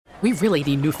We really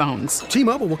need new phones.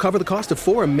 T-Mobile will cover the cost of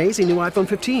 4 amazing new iPhone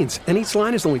 15s, and each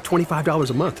line is only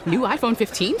 $25 a month. New iPhone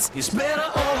 15s? It's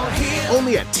better over here.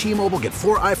 Only at T-Mobile, get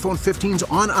 4 iPhone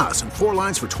 15s on us and 4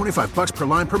 lines for $25 per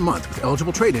line per month with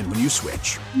eligible trade-in when you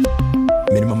switch.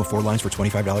 Minimum of 4 lines for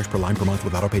 $25 per line per month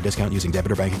with autopay discount using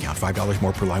debit or bank account. $5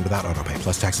 more per line without autopay,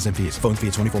 plus taxes and fees. Phone fee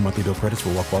at 24 monthly bill credits for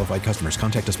well-qualified customers.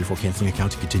 Contact us before canceling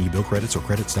account to continue bill credits or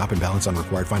credit stop and balance on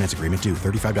required finance agreement due.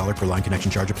 $35 per line connection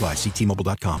charge applies. See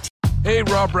T-Mobile.com. Hey,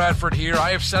 Rob Bradford here. I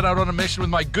have set out on a mission with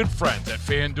my good friends at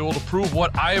FanDuel to prove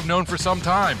what I have known for some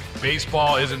time.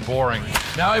 Baseball isn't boring.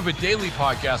 Now I have a daily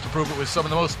podcast to prove it with some of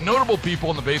the most notable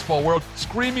people in the baseball world,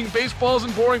 screaming baseball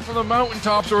isn't boring from the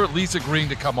mountaintops, or at least agreeing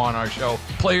to come on our show.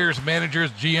 Players,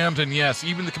 managers, GMs, and yes,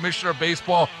 even the commissioner of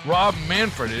baseball, Rob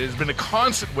Manfred. It has been a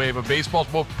constant wave of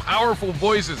baseball's most powerful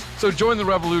voices. So join the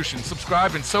revolution.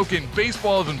 Subscribe and soak in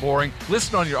Baseball Isn't Boring.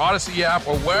 Listen on your Odyssey app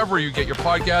or wherever you get your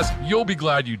podcasts. You'll be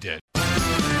glad you did.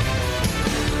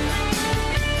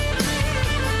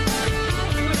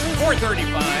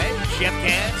 435, Jeff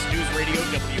Katz, News Radio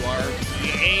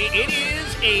WRVA. It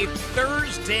is a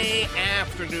Thursday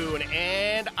afternoon,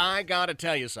 and I gotta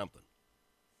tell you something.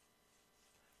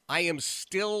 I am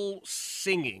still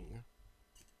singing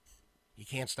You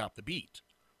Can't Stop the Beat.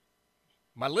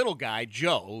 My little guy,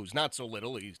 Joe, who's not so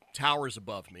little, he towers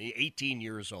above me, 18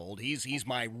 years old. He's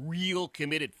my real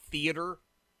committed theater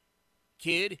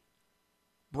kid.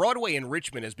 Broadway in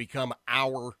Richmond has become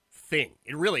our thing.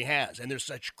 It really has. And there's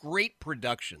such great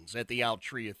productions at the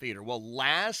Altria Theater. Well,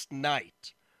 last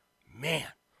night, man,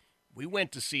 we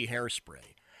went to see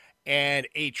Hairspray. And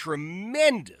a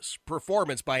tremendous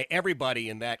performance by everybody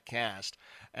in that cast.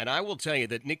 And I will tell you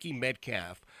that Nikki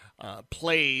Metcalf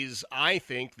plays, I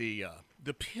think, the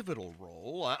pivotal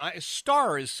role.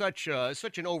 Star is such an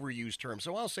overused term,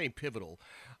 so I'll say pivotal.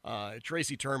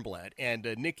 Tracy Turnblad, and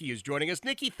Nikki is joining us.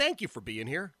 Nikki, thank you for being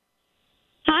here.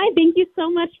 Hi, thank you so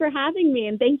much for having me,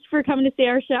 and thanks for coming to see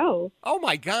our show. Oh,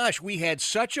 my gosh, we had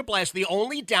such a blast. The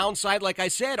only downside, like I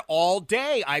said, all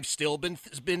day, I've still been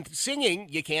singing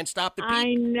You Can't Stop the Beat.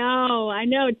 I know.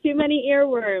 Too many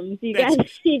earworms. You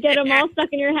get them all stuck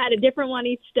in your head, a different one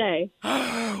each day.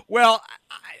 Well,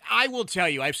 I will tell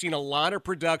you, I've seen a lot of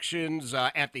productions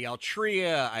at the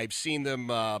Altria. I've seen them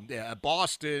in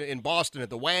Boston at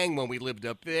the Wang when we lived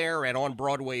up there, and on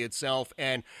Broadway itself,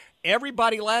 and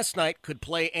everybody last night could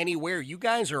play anywhere. You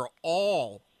guys are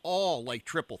all like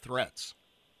triple threats.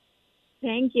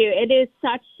 Thank you. It is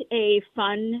such a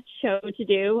fun show to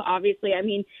do, obviously. I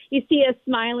mean, you see us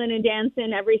smiling and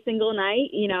dancing every single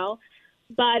night,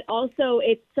 but also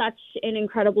it's such an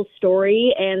incredible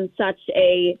story and such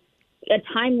a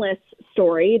timeless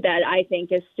story that I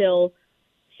think is still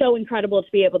so incredible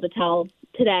to be able to tell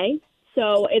today.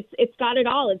 So it's got it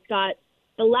all. It's got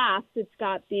the laughs, it's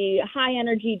got the high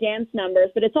energy dance numbers,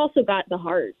 but it's also got the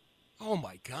heart. Oh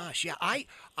my gosh, yeah. I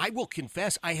will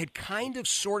confess I had kind of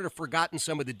sort of forgotten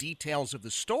some of the details of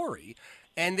the story.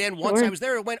 And then once I was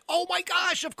there, I went, oh my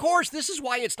gosh, of course, this is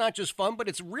why it's not just fun, but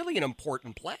it's really an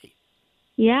important play.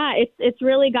 Yeah, it's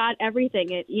really got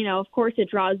everything. Of course it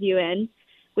draws you in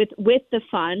with the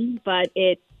fun, but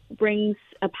it brings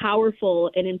a powerful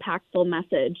and impactful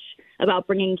message about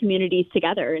bringing communities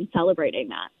together and celebrating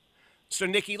that. So,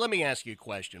 Nikki, let me ask you a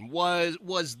question.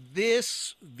 Was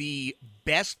this the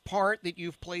best part that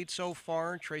you've played so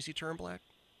far, Tracy Turnblad?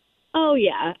 Oh,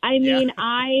 yeah. I mean,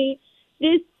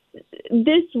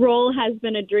 this role has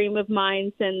been a dream of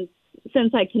mine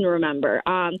since I can remember.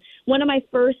 One of my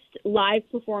first live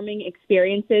performing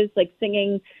experiences, like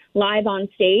singing live on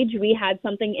stage, we had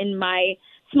something in my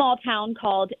small town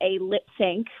called a lip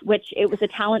sync, which it was a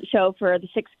talent show for the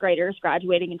sixth graders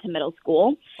graduating into middle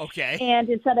school. Okay. And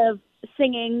instead of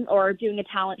singing or doing a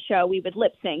talent show, we would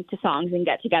lip sync to songs and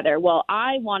get together. Well,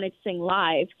 I wanted to sing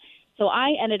live, so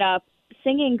I ended up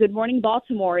singing Good Morning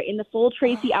Baltimore in the full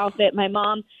Tracy outfit. My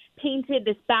mom painted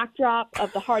this backdrop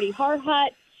of the Hardy Heart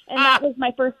Hut, and that was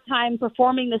my first time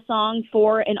performing the song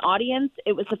for an audience.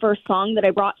 It was the first song that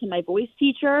I brought to my voice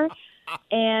teacher,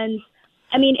 and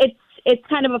I mean, it's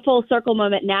kind of a full circle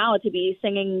moment now to be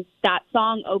singing that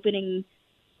song, opening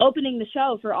the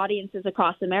show for audiences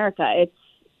across America. It's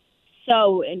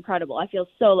so incredible. I feel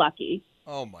so lucky.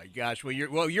 Oh my gosh! Well,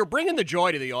 you're bringing the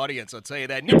joy to the audience. I'll tell you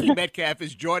that. Nikki Metcalf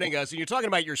is joining us, and you're talking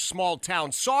about your small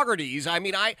town, Saugerties. I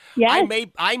mean,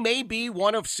 I may be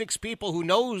one of 6 people who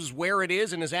knows where it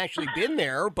is and has actually been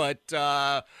there, but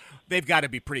they've got to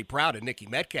be pretty proud of Nikki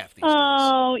Metcalf these days.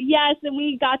 Oh yes, and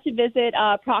we got to visit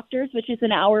Proctor's, which is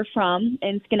an hour from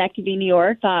in Schenectady, New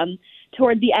York,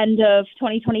 toward the end of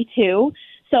 2022.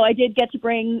 So I did get to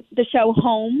bring the show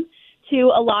home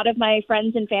to a lot of my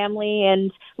friends and family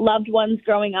and loved ones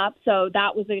growing up. So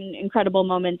that was an incredible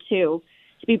moment, too,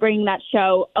 to be bringing that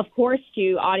show, of course,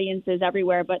 to audiences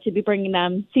everywhere, but to be bringing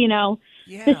them, to,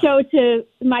 the show to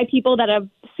my people that have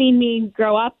seen me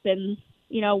grow up and,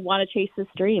 want to chase this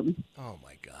dream. Oh,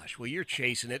 my gosh. Well, you're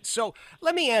chasing it. So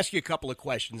let me ask you a couple of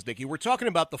questions, Nikki. We're talking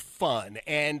about the fun,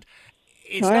 and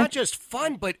it's not just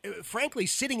fun, but frankly,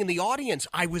 sitting in the audience,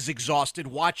 I was exhausted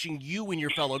watching you and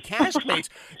your fellow castmates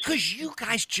because you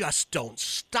guys just don't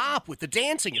stop with the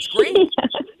dancing. It's great.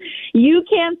 You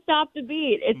can't stop the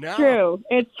beat. It's No. true.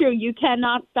 It's true. You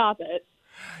cannot stop it.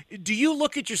 Do you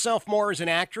look at yourself more as an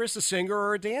actress, a singer,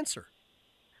 or a dancer?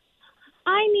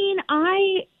 I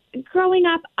mean, growing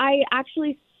up, I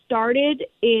actually started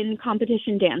in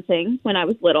competition dancing when I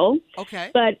was little.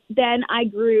 Okay. But then I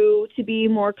grew to be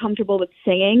more comfortable with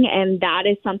singing, and that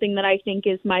is something that I think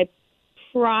is my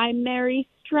primary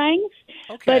strength.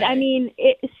 Okay. But I mean,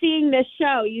 seeing this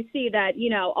show, you see that,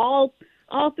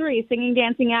 all three, singing,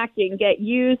 dancing, acting, get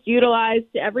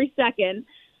utilized every second,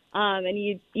 and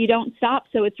you don't stop.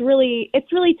 So it's really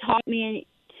taught me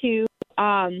to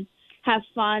have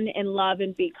fun and love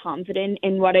and be confident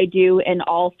in what I do in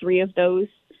all three of those,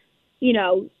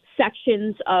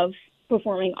 sections of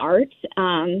performing arts.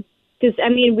 Because I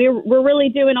mean, we're really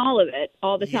doing all of it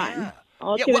all the time,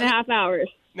 all 2.5 hours.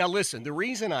 Now, listen, the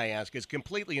reason I ask is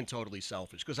completely and totally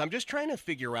selfish because I'm just trying to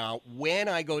figure out when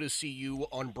I go to see you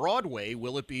on Broadway,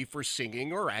 will it be for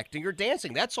singing or acting or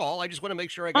dancing? That's all. I just want to make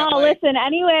sure I got listen,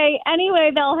 anyway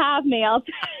they'll have me. I'll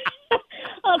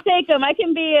take them. I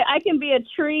can be a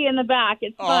tree in the back.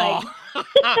 It's fine.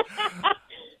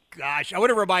 Gosh, I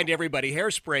want to remind everybody,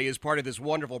 Hairspray is part of this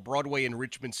wonderful Broadway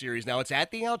Enrichment series. Now, it's at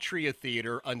the Altria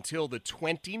Theater until the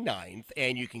 29th,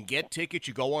 and you can get tickets.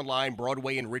 You go online,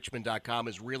 BroadwayEnrichment.com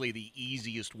is really the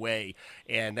easiest way,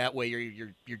 and that way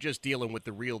you're just dealing with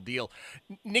the real deal.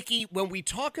 Nikki, when we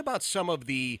talk about some of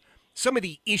the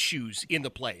issues in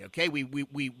the play, okay,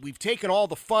 we've taken all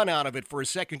the fun out of it for a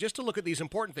second just to look at these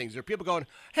important things. There are people going,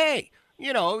 hey,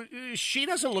 she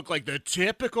doesn't look like the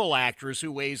typical actress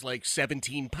who weighs like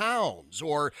 17 pounds,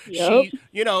 or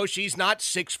she's not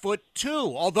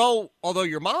 6'2", although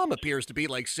your mom appears to be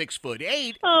like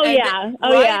 6'8". Oh,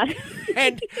 yeah.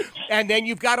 And then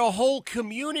you've got a whole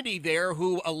community there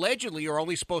who allegedly are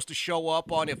only supposed to show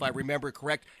up on, if I remember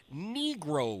correct,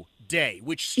 Negro Day,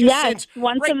 which just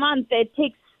once a month. It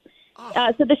takes.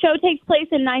 So the show takes place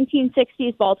in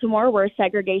 1960s Baltimore, where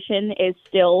segregation is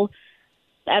still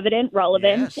evident,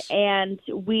 relevant, and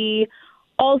we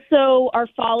also are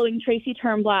following Tracy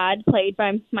Turnblad, played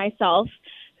by myself,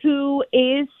 who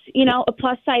is, a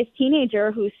plus-size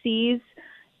teenager who sees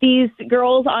these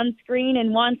girls on screen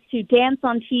and wants to dance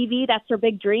on TV. That's her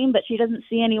big dream, but she doesn't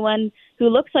see anyone who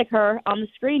looks like her on the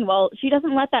screen. Well, she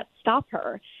doesn't let that stop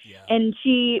her. Yeah. And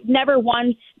she never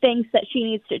once thinks that she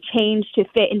needs to change to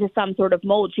fit into some sort of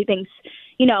mold. She thinks,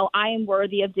 I am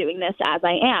worthy of doing this as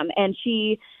I am. And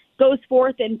she goes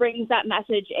forth and brings that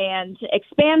message and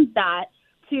expands that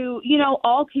to,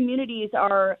 all communities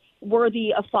are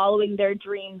worthy of following their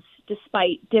dreams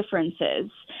despite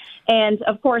differences. And,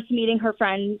 of course, meeting her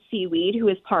friend Seaweed, who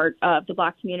is part of the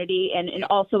Black community and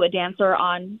also a dancer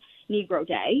on Negro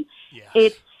Day. Yes.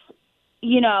 It's,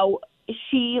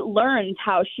 she learns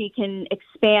how she can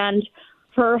expand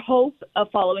her hope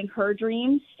of following her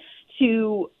dreams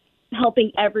to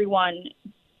helping everyone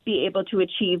be able to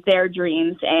achieve their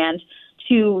dreams and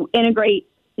to integrate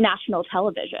national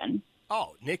television.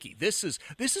 Oh, Nikki, this is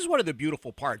one of the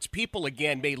beautiful parts. People,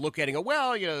 again, may look at it and go,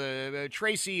 well,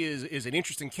 Tracy is an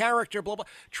interesting character, blah, blah.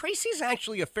 Tracy's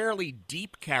actually a fairly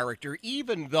deep character,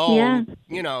 even though,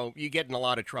 you get in a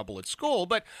lot of trouble at school.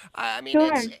 But, I mean,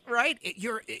 it's, right?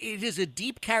 It is a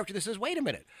deep character that says, wait a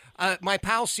minute, my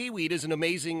pal Seaweed is an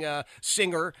amazing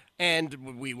singer,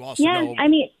 and we also know... Yeah, I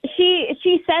mean,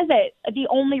 she says it. The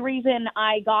only reason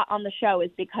I got on the show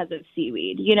is because of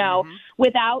Seaweed.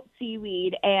 Without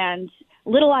Seaweed and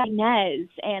Little Inez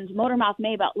and Motormouth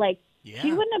Maybelle,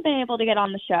 she wouldn't have been able to get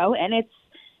on the show. And it's,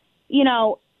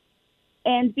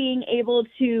 and being able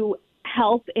to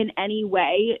help in any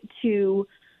way to,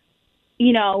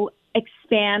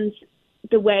 expand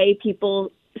the way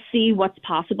people see what's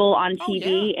possible on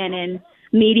TV and in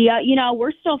media,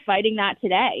 we're still fighting that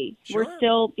today. We're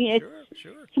still, it's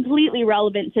completely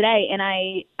relevant today. And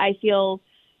I feel,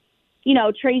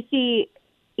 Tracy,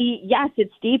 yes,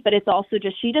 it's deep, but it's also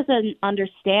just, she doesn't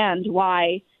understand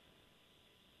why,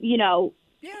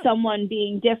 someone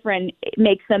being different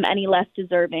makes them any less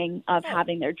deserving of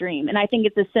having their dream. And I think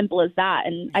it's as simple as that.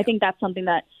 And I think that's something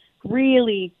that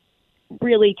really,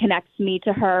 really connects me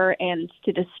to her and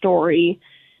to the story.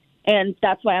 And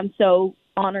that's why I'm so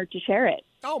honored to share it.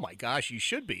 Oh, my gosh, you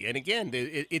should be. And again,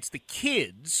 it's the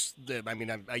kids,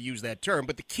 I use that term,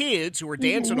 but the kids who are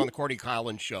dancing on the Courtney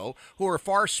Collins show who are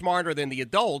far smarter than the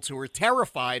adults who are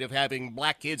terrified of having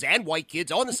black kids and white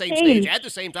kids on the same stage at the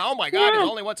same time. Oh, my God, it's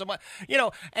only once a month.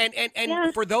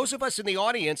 And for those of us in the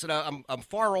audience, and I'm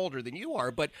far older than you are,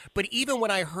 but even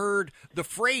when I heard the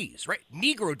phrase, right,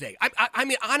 Negro Day, I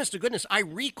mean, honest to goodness, I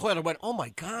recoiled and went, oh, my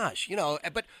gosh,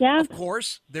 but of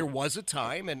course, there was a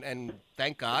time, and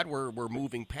thank God we're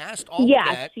moving past all of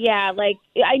that. Yeah, like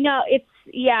I know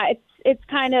it's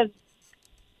kind of,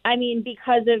 I mean,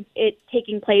 because of it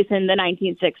taking place in the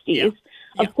 1960s.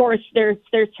 Of course, there's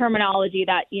terminology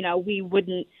that we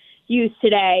wouldn't use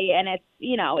today, and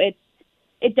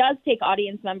it does take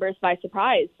audience members by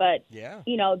surprise. But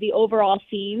the overall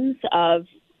themes of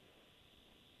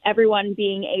everyone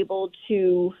being able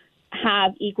to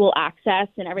have equal access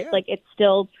and everything, like it's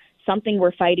still something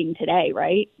we're fighting today,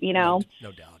 right? No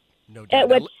doubt.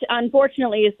 Which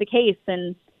unfortunately is the case.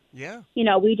 And,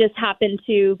 we just happen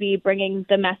to be bringing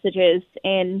the messages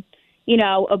in,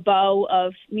 a bow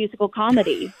of musical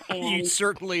comedy. And you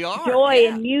certainly are. Joy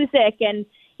and music and,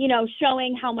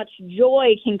 showing how much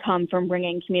joy can come from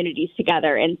bringing communities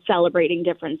together and celebrating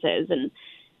differences. And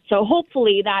so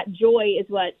hopefully that joy is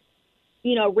what,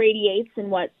 radiates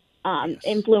and what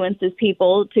influences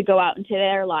people to go out into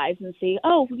their lives and see,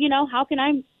 how can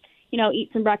I, eat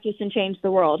some breakfast and change the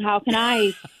world? How can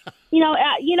I,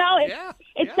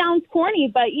 it sounds corny,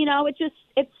 but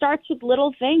it starts with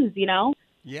little things,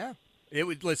 Yeah.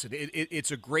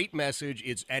 It's a great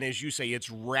message. And as you say, it's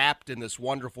wrapped in this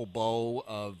wonderful bow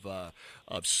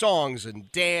of songs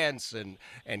and dance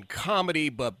and comedy.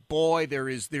 But boy,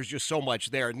 there's just so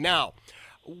much there. Now,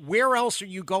 where else are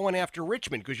you going after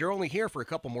Richmond? Because you're only here for a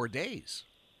couple more days.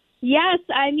 Yes,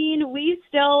 I mean, we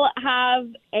still have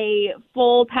a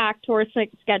full packed tour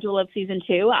schedule of season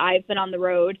 2. I've been on the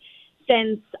road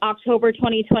since October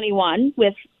 2021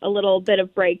 with a little bit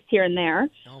of breaks here and there.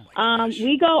 Oh my gosh.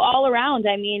 We go all around.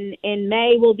 I mean, in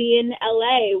May, we'll be in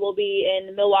LA, we'll be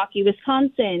in Milwaukee,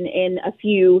 Wisconsin in a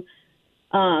few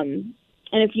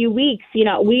weeks.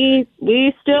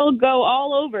 We still go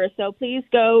all over. So please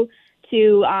go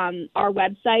to our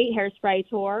website,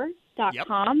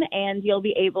 hairspraytour.com, and you'll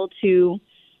be able to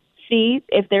see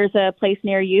if there's a place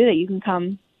near you that you can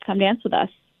come dance with us.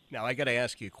 Now, I got to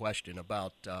ask you a question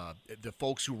about the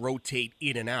folks who rotate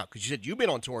in and out, because you said you've been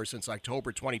on tour since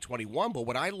October 2021, but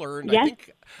what I learned, yes.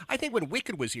 I think when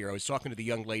Wicked was here, I was talking to the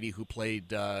young lady who played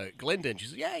Glinda, and she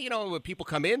said, when people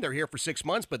come in, they're here for 6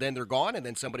 months, but then they're gone, and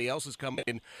then somebody else has come in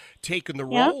and taken the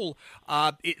role.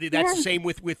 That's the same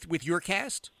with your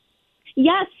cast?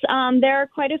 Yes, there are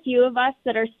quite a few of us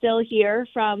that are still here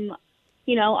from,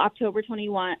 October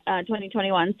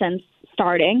 2021 since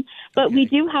starting. But we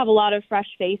do have a lot of fresh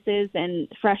faces and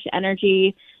fresh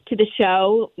energy to the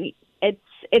show.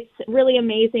 It's really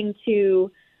amazing to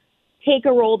take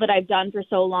a role that I've done for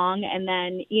so long, and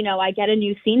then, I get a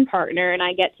new scene partner, and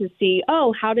I get to see,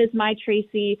 how does my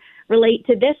Tracy relate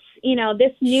to this,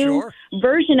 this new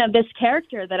version of this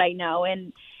character that I know?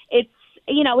 And it's,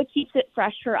 it keeps it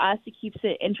fresh for us. It keeps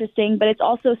it interesting, but it's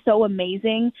also so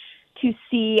amazing to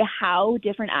see how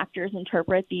different actors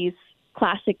interpret these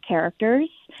classic characters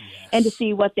and to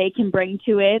see what they can bring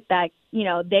to it that,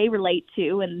 they relate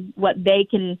to and what they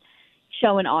can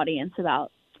show an audience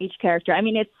about each character. I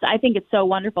mean, I think it's so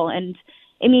wonderful. And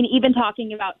I mean, even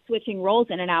talking about switching roles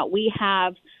in and out, we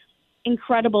have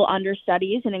incredible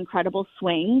understudies and incredible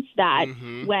swings that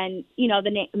when,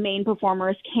 the main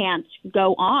performers can't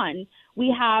go on,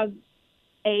 we have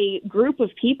a group of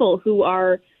people who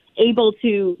are able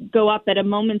to go up at a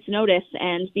moment's notice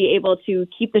and be able to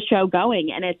keep the show going.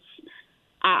 And it's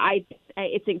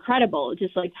incredible,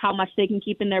 just like how much they can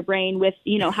keep in their brain with,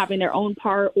 having their own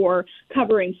part or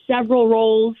covering several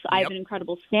roles. I have an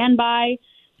incredible standby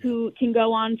who can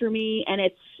go on for me. And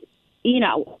it's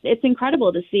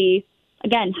incredible to see,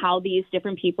 again, how these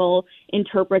different people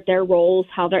interpret their roles,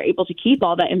 how they're able to keep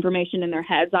all that information in their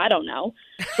heads. I don't know,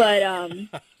 but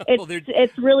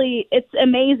it's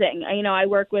amazing. I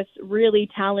work with really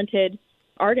talented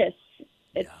artists.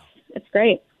 It's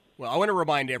great. Well, I want to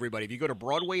remind everybody, if you go to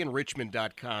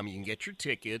BroadwayInRichmond.com, you can get your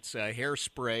tickets.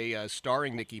 Hairspray,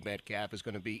 starring Nikki Metcalf, is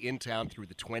going to be in town through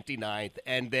the 29th.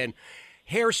 And then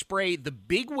Hairspray, the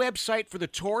big website for the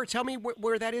tour, tell me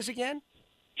where that is again?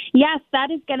 Yes,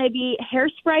 that is going to be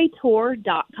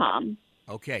hairspraytour.com.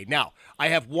 Okay. Now, I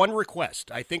have one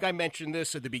request. I think I mentioned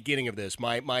this at the beginning of this.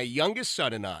 My youngest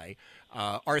son and I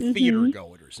are theater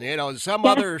goers. Some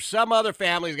other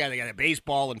families got a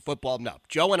baseball and football. No,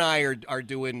 Joe and I are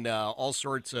doing all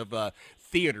sorts of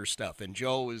theater stuff, and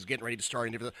Joe is getting ready to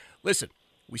start. Listen,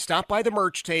 We stopped by the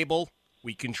merch table.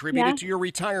 We contributed to your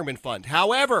retirement fund.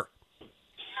 However,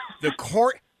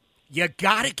 you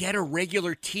got to get a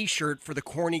regular T-shirt for the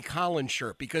Corny Collins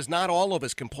shirt because not all of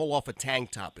us can pull off a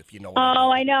tank top, if you know what I mean.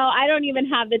 Oh, I know. I don't even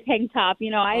have the tank top.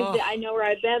 You know, I know where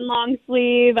I've been long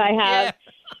sleeve. I have,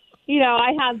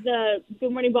 I have the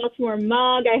Good Morning Baltimore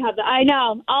mug. I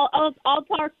know. I'll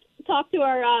talk to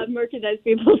our merchandise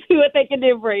people, see what they can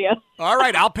do for you. All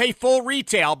right, I'll pay full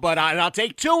retail, but I'll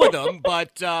take 2 of them.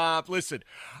 But listen,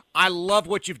 I love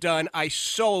what you've done. I'm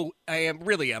so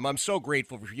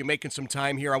grateful for you making some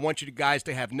time here. I want you guys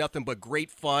to have nothing but great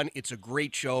fun. It's a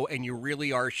great show, and you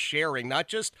really are sharing not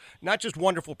just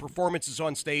wonderful performances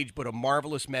on stage, but a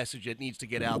marvelous message that needs to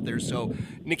get out there. So,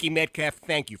 Nikki Metcalf,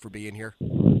 thank you for being here.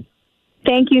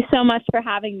 Thank you so much for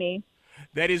having me.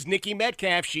 That is Nikki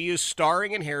Metcalf. She is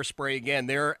starring in Hairspray. Again,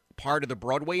 they're part of the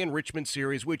Broadway in Richmond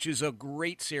series, which is a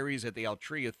great series at the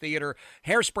Altria Theater.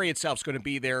 Hairspray itself is going to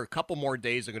be there a couple more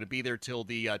days. They're going to be there till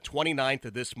the 29th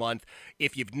of this month.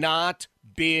 If you've not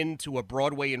been to a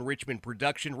Broadway in Richmond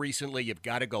production recently, you've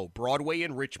got to go.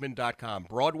 BroadwayInRichmond.com.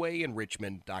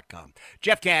 BroadwayInRichmond.com.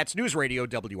 Jeff Katz, News Radio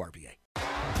WRVA.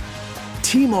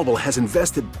 T-Mobile has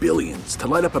invested billions to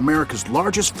light up America's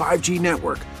largest 5G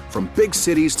network, from big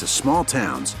cities to small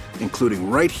towns, including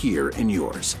right here in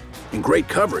yours. And great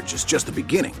coverage is just the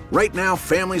beginning. Right now,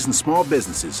 families and small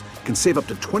businesses can save up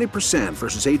to 20%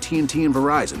 versus AT&T and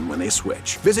Verizon when they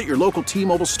switch. Visit your local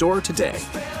T-Mobile store today.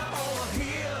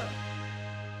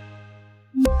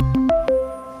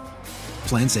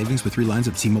 Plan savings with 3 lines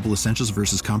of T-Mobile Essentials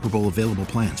versus comparable available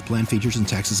plans. Plan features and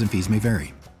taxes and fees may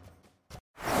vary.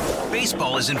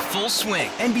 Baseball is in full swing.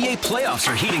 NBA playoffs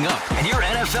are heating up, and your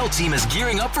NFL team is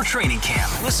gearing up for training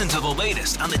camp. Listen to the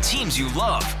latest on the teams you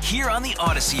love here on the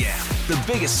Odyssey app. The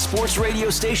biggest sports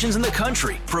radio stations in the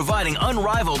country, providing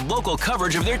unrivaled local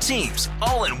coverage of their teams,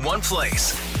 all in one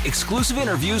place. Exclusive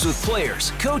interviews with players,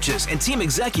 coaches, and team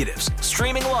executives,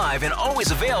 streaming live and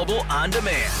always available on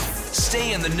demand.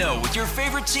 Stay in the know with your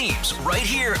favorite teams right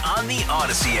here on the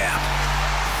Odyssey app.